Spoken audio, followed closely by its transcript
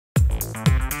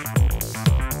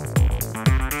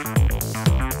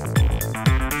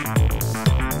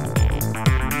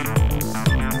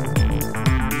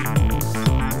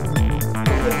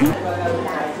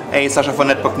Hey, Sasha for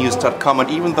netbooknews.com, and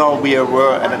even though we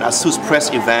were at an ASUS press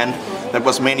event that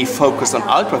was mainly focused on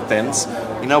ultra-thins,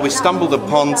 you know, we stumbled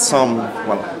upon some,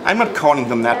 well, I'm not calling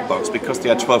them netbooks because they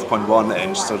are 12.1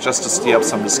 inch, so just to stir up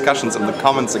some discussions in the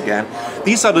comments again.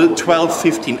 These are the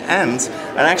 1215Ns,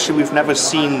 and actually we've never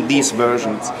seen these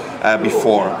versions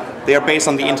before. They are based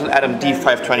on the Intel Atom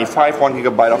D525,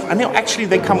 1GB of, and actually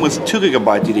they come with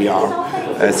 2GB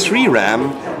DDR3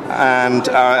 RAM,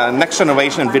 and next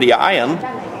generation NVIDIA Ion,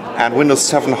 and Windows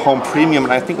 7 Home Premium,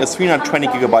 and I think a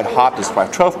 320GB hard disk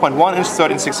drive. 12.1 inch,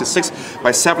 1366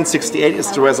 by 768 is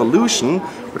the resolution.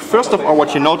 But first of all,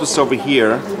 what you notice over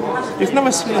here, you've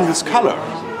never seen in this color,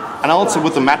 and also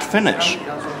with the matte finish.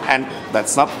 And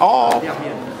that's not all.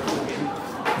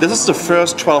 This is the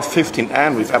first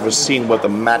 1215N we've ever seen with a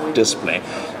matte display.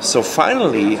 So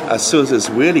finally, ASUS is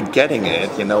really getting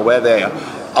it, you know, where they are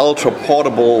ultra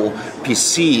portable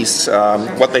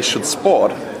PCs, what they should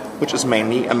sport, which is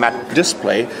mainly a matte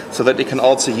display, so that they can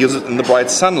also use it in the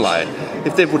bright sunlight.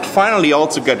 If they would finally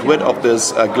also get rid of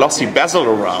this glossy bezel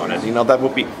around it, you know, that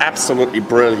would be absolutely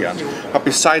brilliant. But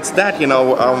besides that, you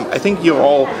know, I think you're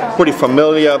all pretty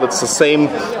familiar. It's the same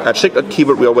chiclet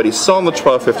keyboard we already saw on the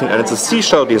 1215, and it's a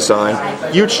seashell design,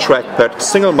 huge trackpad,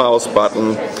 single mouse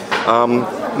button,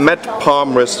 matte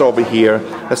palm wrist over here.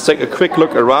 Let's take a quick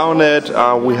look around it.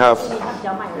 We have,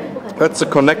 that's a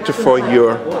connector for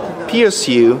your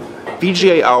PSU,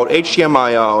 VGA out,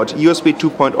 HDMI out, USB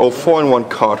 2.0 4-in-1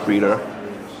 card reader.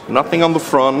 Nothing on the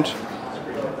front.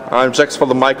 Jacks for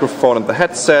the microphone and the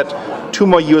headset. 2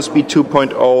 more USB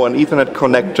 2.0, an Ethernet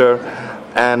connector,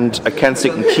 and a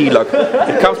Kensington key lock.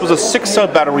 It comes with a 6-cell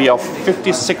battery of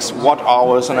 56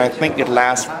 watt-hours, and I think it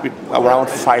lasts around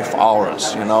 5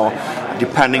 hours, you know,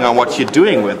 depending on what you're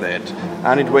doing with it.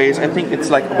 And it weighs, I think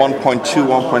it's like 1.2,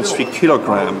 1.3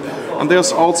 kilogram. And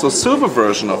there's also a silver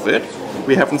version of it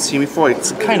we haven't seen before.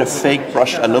 It's kind of fake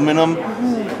brushed aluminum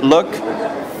look.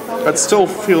 It still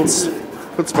feels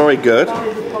very good.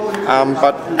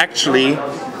 But actually,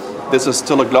 this is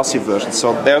still a glossy version.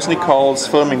 So there's Nicole's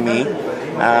filming me.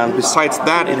 And besides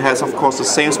that, it has, of course, the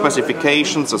same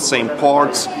specifications, the same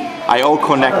ports, I/O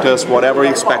connectors, whatever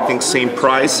you're expecting, same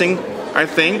pricing, I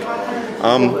think.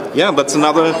 Yeah, that's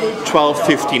another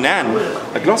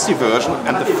 1215N, a glossy version,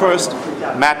 and the first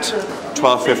matte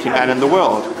 1215N in the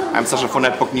world. I'm Sasha for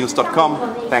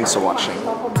netbooknews.com. Thanks for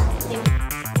watching.